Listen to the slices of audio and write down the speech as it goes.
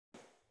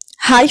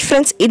Hi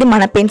friends, இது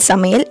Manappen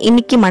சமையல்.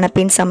 இன்னைக்கு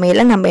Manappen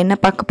சமையல்ல நம்ம என்ன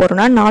பார்க்க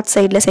போறோம்னா நார்த்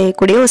சைடுல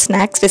செய்யக்கூடிய ஒரு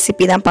ஸ்நாக்ஸ்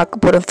ரெசிபி தான்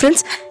பார்க்க போறோம்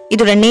friends.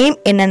 இதோட நேம்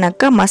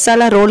என்னன்னாக்கா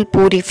மசாலா ரோல்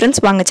பூரி friends.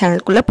 வாங்க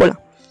சேனலுக்குள்ள போலாம்.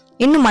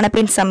 இன்னும்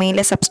Manappen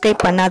சமையலை சப்ஸ்கிரைப்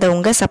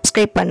பண்ணாதவங்க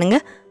சப்ஸ்கிரைப் பண்ணுங்க.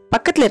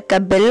 பக்கத்துல இருக்க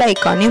பெல்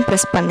ஐகானையும்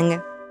பிரஸ் பண்ணுங்க.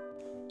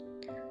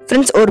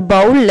 friends ஒரு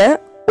பவுல்ல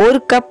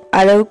 1 கப்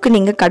அளவுக்கு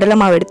நீங்க கடலை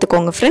மாவு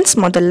எடுத்துக்கோங்க friends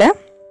முதல்ல.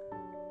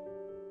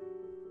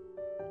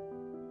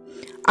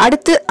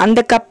 அடுத்து அந்த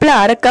கப்ல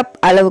 1/2 கப்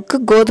அளவுக்கு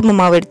கோதுமை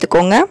மாவு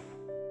எடுத்துக்கோங்க.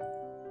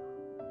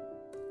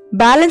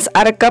 பேலன்ஸ்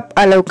 1/2 கப்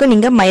அளவுக்கு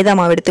நீங்க மைதா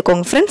மாவு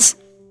எடுத்துக்கோங்க friends.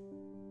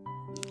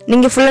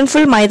 நீங்க full and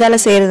full மைதால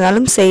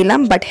செய்யறதாலும்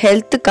செய்யலாம், பட்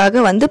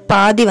ஹெல்த்துக்காக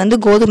பாதி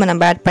கோதுமை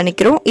நம்ம ஆட்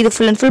பண்ணிக்கிறோம். இது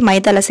full and full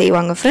மைதால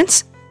செய்வாங்க friends.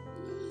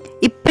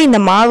 இப்போ இந்த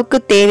மாவுக்கு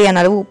தேவையான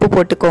அளவு உப்பு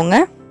போட்டுக்கோங்க.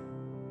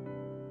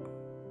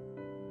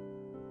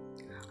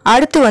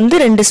 அடுத்து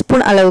 2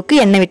 ஸ்பூன் அளவுக்கு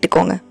எண்ணெய்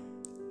விட்டுக்கோங்க.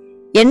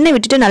 எண்ணெய்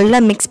விட்டுட்டு நல்லா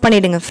mix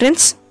பண்ணிடுங்க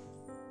friends.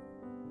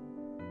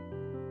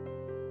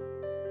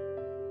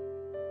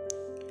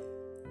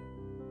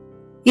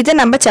 இத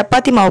நம்ம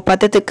சப்பாத்தி மாவு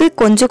பதத்துக்கு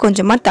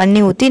கொஞ்சமா தண்ணி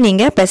ஊத்தி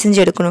நீங்க பிசைஞ்சு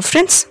எடுக்கணும்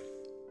friends.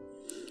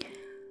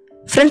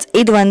 friends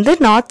இது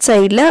நார்த்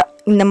சைடுல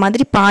இந்த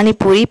மாதிரி பானி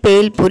பூரி,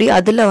 பேல் பூரி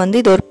அதுல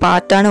இது ஒரு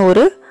பார்ட்டான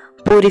ஒரு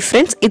பூரி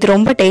friends. இது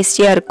ரொம்ப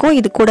டேஸ்டியா இருக்கும்.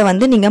 இது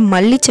கூட நீங்க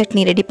மல்லி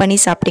சட்னி ரெடி பண்ணி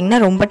சாப்பிட்டீங்கன்னா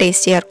ரொம்ப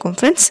டேஸ்டியா இருக்கும்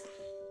friends.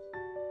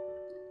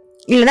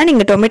 இல்லனா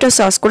நீங்க டொமேட்டோ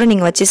சாஸ் கூட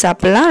நீங்க வச்சு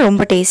சாப்பிடலாம்,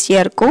 ரொம்ப டேஸ்டியா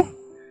இருக்கும்.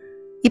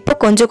 இப்போ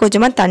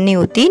கொஞ்சமா தண்ணி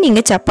ஊத்தி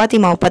நீங்க சப்பாத்தி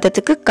மாவு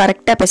பதத்துக்கு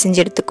கரெக்ட்டா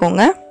பிசைஞ்சு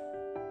எடுத்துக்கோங்க.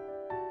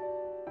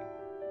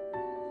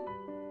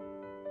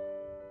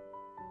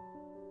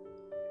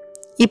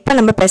 இப்போ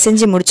நம்ம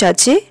பிசைஞ்சு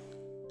முடிச்சாச்சு.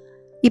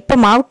 இப்போ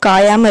மாவு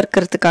காயாம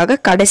இருக்கிறதுக்காக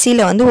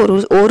கடைசில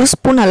ஒரு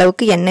ஸ்பூன்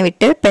அளவுக்கு எண்ணெய்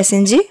விட்டு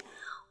பிசைஞ்சு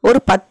ஒரு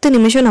 10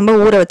 நிமிஷம் நம்ம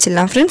ஊற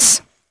வச்சிடலாம் friends.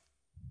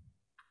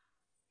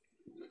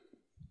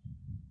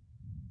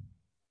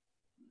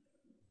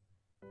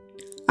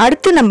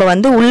 அடுத்து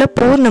நம்ம உள்ள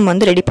பூர்ணம்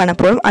ரெடி பண்ண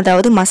போறோம்.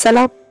 அதாவது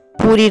மசாலா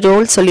பூரி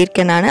ரோல்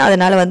சொல்லியிருக்கேன் நான்.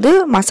 அதனால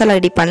மசாலா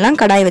ரெடி பண்ணலாம்.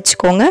 கடாய்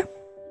வச்சுக்கோங்க.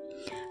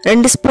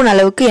 2 ஸ்பூன்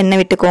அளவுக்கு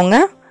எண்ணெய் விட்டுக்கோங்க.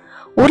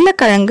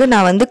 உருளைக்கிழங்கு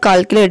நான்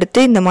 1/4 கிலோ எடுத்து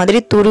இந்த மாதிரி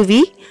துருவி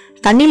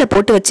தண்ணியில்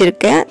போட்டு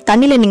வச்சுருக்கேன்.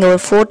 தண்ணியில் நீங்கள்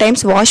ஒரு 4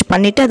 டைம்ஸ் வாஷ்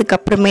பண்ணிவிட்டு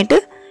அதுக்கப்புறமேட்டு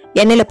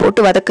எண்ணெயில்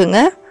போட்டு வதக்குங்க.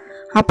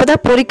 அப்போ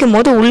தான் பொரிக்கும்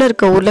போது உள்ளே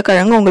இருக்க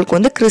உருளைக்கிழங்கு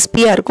உங்களுக்கு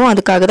கிறிஸ்பியாக இருக்கும்.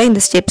 அதுக்காக தான்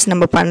இந்த ஸ்டெப்ஸ்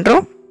நம்ம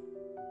பண்ணுறோம்.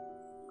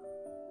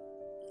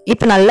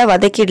 இப்போ நல்லா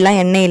வதக்கிடலாம்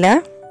எண்ணெயில்.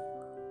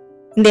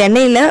 இந்த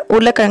எண்ணெயில்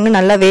உருளைக்கிழங்கு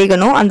நல்லா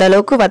வேகணும், அந்த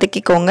அளவுக்கு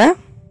வதக்கிக்கோங்க.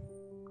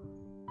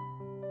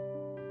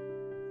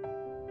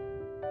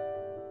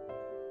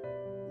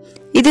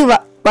 இது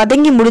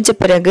வதங்கி முடிஞ்ச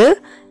பிறகு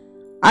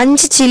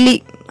 5 சில்லி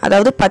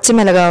அதாவது பச்சை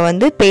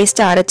மிளகாய்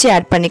பேஸ்ட்டை அரைச்சி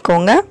ஆட்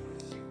பண்ணிக்கோங்க.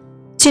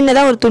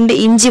 சின்னதாக ஒரு துண்டு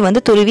இஞ்சி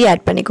துருவி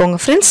ஆட் பண்ணிக்கோங்க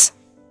ஃப்ரெண்ட்ஸ்.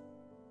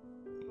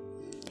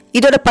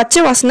 இதோட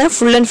பச்சை வாசனை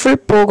ஃபுல் அண்ட் ஃபுல்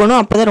போகணும்,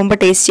 அப்போ தான் ரொம்ப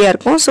டேஸ்டியாக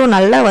இருக்கும். ஸோ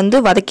நல்லா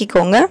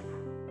வதக்கிக்கோங்க.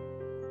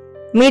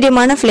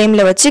 மீடியமான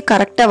ஃப்ளேமில் வச்சு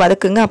கரெக்டாக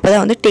வதக்குங்க, அப்போ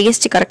தான்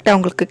டேஸ்ட் கரெக்டாக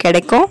உங்களுக்கு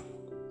கிடைக்கும்.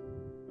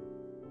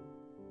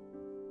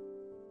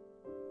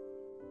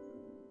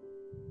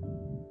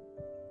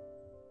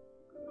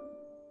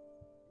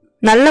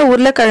 நல்ல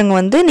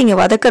உருளைக்கிழங்கு நீங்கள்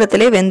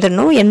வதக்கிறதுலே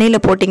வெந்துடணும்.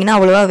 எண்ணெயில் போட்டிங்கன்னா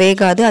அவ்வளோவா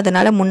வேகாது.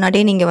 அதனால்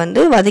முன்னாடியே நீங்கள்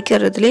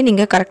வதக்கிறதுலே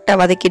நீங்கள் கரெக்டாக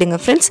வதக்கிடுங்க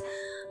ஃப்ரெண்ட்ஸ்.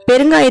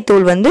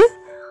 பெருங்காயத்தூள்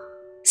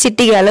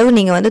சிட்டிகை அளவு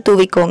நீங்கள்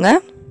தூவிக்கோங்க.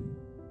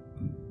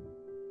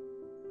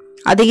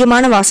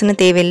 அதிகமான வாசனை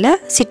தேவையில்லை,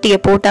 சிட்டிகை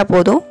போட்டால்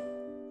போதும்.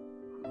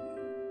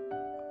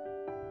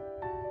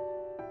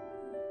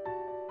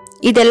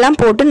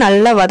 இதெல்லாம் போட்டு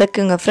நல்லா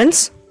வதக்குங்க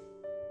ஃப்ரெண்ட்ஸ்.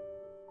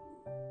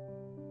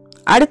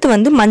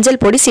 அடுத்து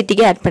மஞ்சள் பொடி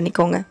சிட்டிகை ஆட்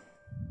பண்ணிக்கோங்க.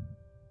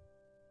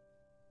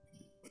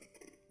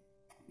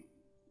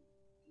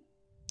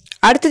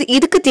 அடுத்தது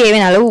இதுக்கு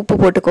தேவையான அளவு உப்பு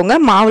போட்டுக்கோங்க.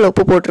 மாவில்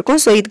உப்பு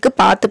போட்டிருக்கோம், ஸோ இதுக்கு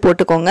பார்த்து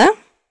போட்டுக்கோங்க.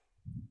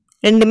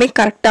 ரெண்டுமே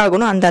கரெக்டாக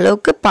ஆகணும், அந்த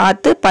அளவுக்கு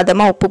பார்த்து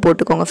பதமாக உப்பு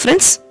போட்டுக்கோங்க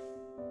ஃப்ரெண்ட்ஸ்.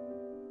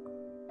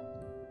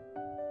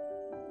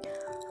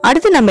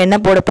 அடுத்து நம்ம என்ன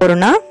போட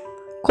போகிறோம்னா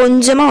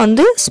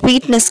கொஞ்சமாக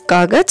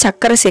ஸ்வீட்னஸ்க்காக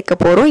சர்க்கரை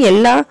சேர்க்க போகிறோம்.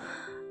 எல்லா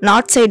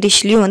நார்த் சைட்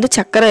டிஷ்லேயும்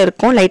சர்க்கரை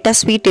இருக்கும், லைட்டாக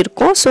ஸ்வீட்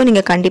இருக்கும். ஸோ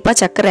நீங்கள்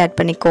கண்டிப்பாக சர்க்கரை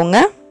ஆட் பண்ணிக்கோங்க.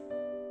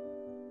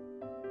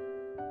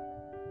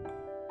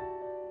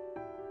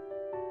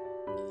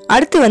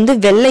 அடுத்து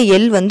வெள்ளை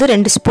எள்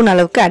 2 ஸ்பூன்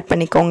அளவுக்கு ஆட்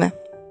பண்ணிக்கோங்க.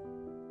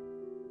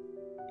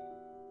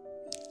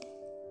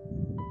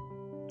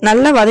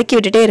 நல்லா வதக்கி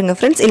விட்டுட்டே இருங்க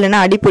ஃப்ரெண்ட்ஸ், இல்லைன்னா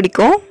அடி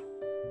பிடிக்கும்.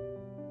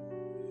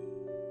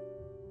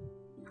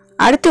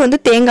 அடுத்து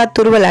தேங்காய்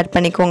துருவல் ஆட்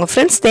பண்ணிக்கோங்க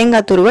ஃப்ரெண்ட்ஸ்.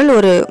 தேங்காய் துருவல்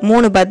ஒரு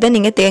 3 பத்தை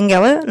நீங்கள்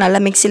தேங்காவை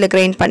நல்லா மிக்சியில்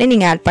கிரைண்ட் பண்ணி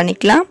நீங்கள் ஆட்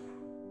பண்ணிக்கலாம்.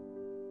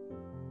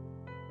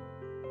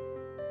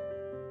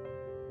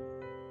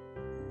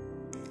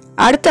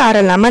 அடுத்து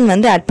 1/2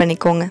 லெமன் ஆட்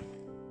பண்ணிக்கோங்க.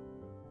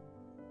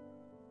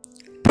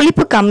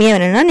 புளிப்பு கம்மியாக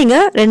வேணும்னா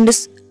நீங்கள் 2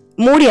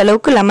 மூடி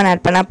அளவுக்கு லெமன்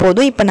ஆட் பண்ணால்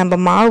போதும். இப்போ நம்ம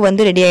மாவு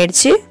ரெடி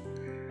ஆயிடுச்சு.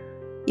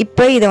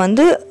 இப்போ இதை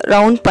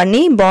ரவுண்ட்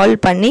பண்ணி பால்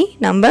பண்ணி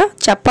நம்ம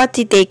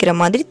சப்பாத்தி தேய்க்கிற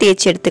மாதிரி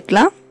தேய்ச்சி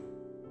எடுத்துக்கலாம்.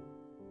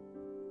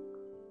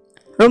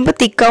 ரொம்ப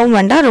திக்காகவும்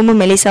வேண்டாம், ரொம்ப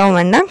மெலிசாகவும்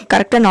வேண்டாம்.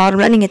 கரெக்டாக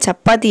நார்மலாக நீங்கள்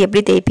சப்பாத்தி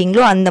எப்படி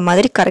தேய்ப்பீங்களோ அந்த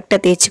மாதிரி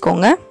கரெக்டாக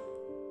தேய்ச்சிக்கோங்க.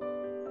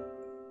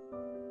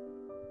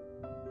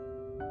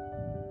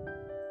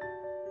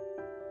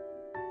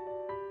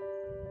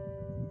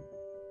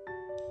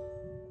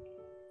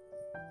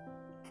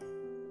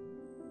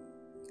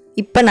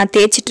 இப்போ நான்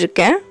தேய்ச்சிட்டு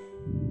இருக்கேன்.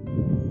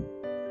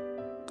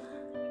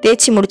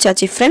 தேய்ச்சி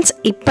முடிச்சாச்சு ஃப்ரெண்ட்ஸ்.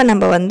 இப்போ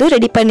நம்ம வந்து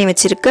ரெடி பண்ணி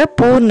வச்சிருக்க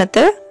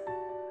பூர்ணத்தை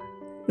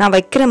நான்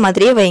வைக்கிற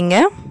மாதிரியே வைங்க.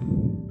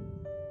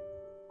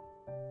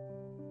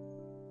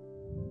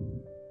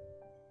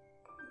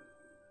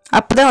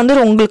 அப்பதான் வந்து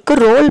உங்களுக்கு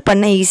ரோல்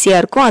பண்ண ஈஸியா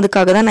இருக்கும்.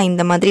 அதுக்காக தான் நான்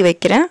இந்த மாதிரி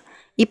வைக்கிறேன்.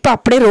 இப்போ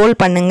அப்படியே ரோல்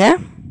பண்ணுங்க.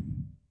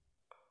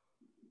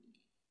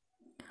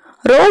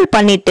 ரோல்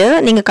பண்ணிட்டு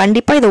நீங்க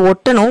கண்டிப்பா இதை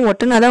ஒட்டணும்.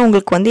 ஒட்டினாதான்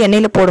உங்களுக்கு வந்து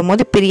எண்ணெயில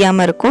போடும்போது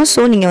பிரியாம இருக்கும்.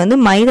 ஸோ நீங்க வந்து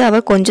மைதாவை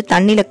கொஞ்சம்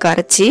தண்ணியில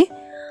கரைச்சி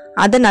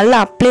அதை நல்லா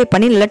அப்ளை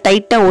பண்ணி நல்லா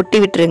டைட்டா ஒட்டி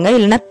விட்டுருங்க.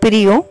 இல்லைன்னா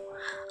பிரியும்.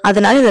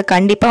 அதனால இதை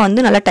கண்டிப்பா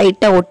வந்து நல்லா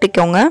டைட்டா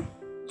ஒட்டிக்கோங்க.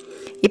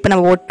 இப்போ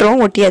நம்ம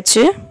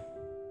ஒட்டியாச்சு.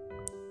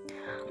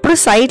 அப்புறம்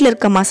சைடில்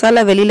இருக்க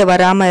மசாலா வெளியில்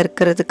வராமல்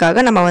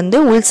இருக்கிறதுக்காக நம்ம வந்து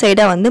உள்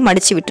சைடாக வந்து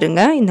மடித்து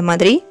விட்டுருங்க. இந்த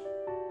மாதிரி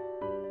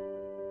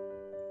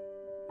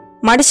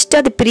மடிச்சுட்டு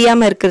அது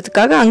பிரியாமல்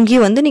இருக்கிறதுக்காக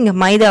அங்கேயும் வந்து நீங்கள்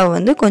மைதாவை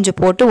வந்து கொஞ்சம்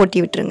போட்டு ஒட்டி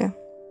விட்டுருங்க.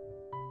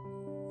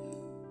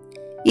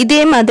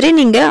 இதே மாதிரி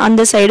நீங்கள்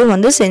அந்த சைடும்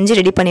வந்து செஞ்சு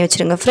ரெடி பண்ணி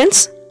வச்சுருங்க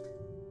ஃப்ரெண்ட்ஸ்.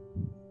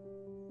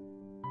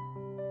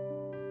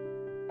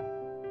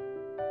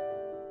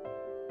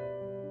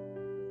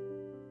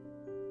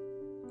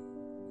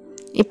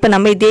 இப்போ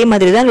நம்ம இதே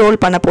மாதிரி தான்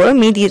ரோல் பண்ண போகிறோம்.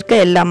 மீதி இருக்க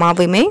எல்லா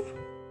மாவுமே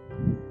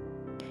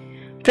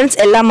ஃப்ரெண்ட்ஸ்,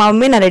 எல்லா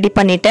மாவுமே நான் ரெடி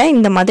பண்ணிட்டேன்.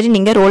 இந்த மாதிரி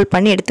நீங்கள் ரோல்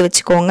பண்ணி எடுத்து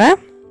வச்சுக்கோங்க.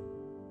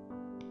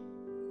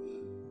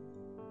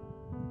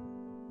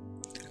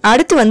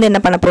 அடுத்து வந்து என்ன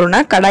பண்ண போகிறோம்னா,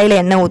 கடாயில்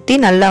எண்ணெய் ஊற்றி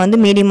நல்லா வந்து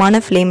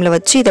மீடியமான ஃப்ளேமில்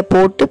வச்சு இதை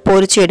போட்டு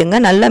பொரிச்சு எடுங்க.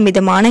 நல்லா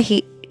மிதமான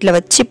ஹீட்டில்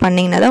வச்சு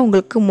பண்ணிங்கன்னா தான்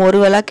உங்களுக்கு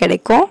மொறுவலாக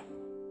கிடைக்கும்.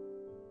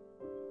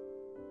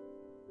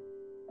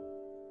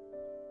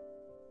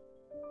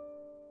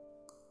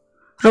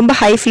 ரொம்ப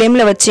ஹை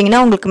ஃப்ளேமில்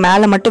வச்சிங்கன்னா உங்களுக்கு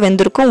மேலே மட்டும்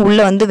வெந்திருக்கும்,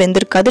 உள்ளே வந்து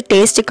வெந்திருக்காது.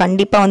 டேஸ்ட்டு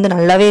கண்டிப்பாக வந்து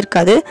நல்லாவே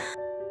இருக்காது.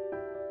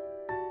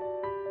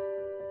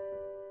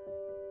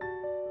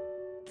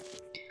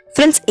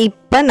 ஃப்ரெண்ட்ஸ்,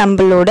 இப்போ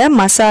நம்மளோட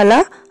மசாலா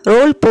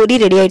ரோல் பூரி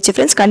ரெடி ஆயிடுச்சு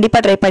ஃப்ரெண்ட்ஸ்.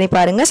 கண்டிப்பாக ட்ரை பண்ணி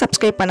பாருங்கள்.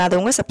 சப்ஸ்கிரைப்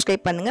பண்ணாதவங்க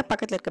சப்ஸ்கிரைப் பண்ணுங்கள்.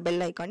 பக்கத்தில் இருக்க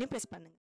பெல் ஐக்கானையும் ப்ரெஸ் பண்ணுங்கள்.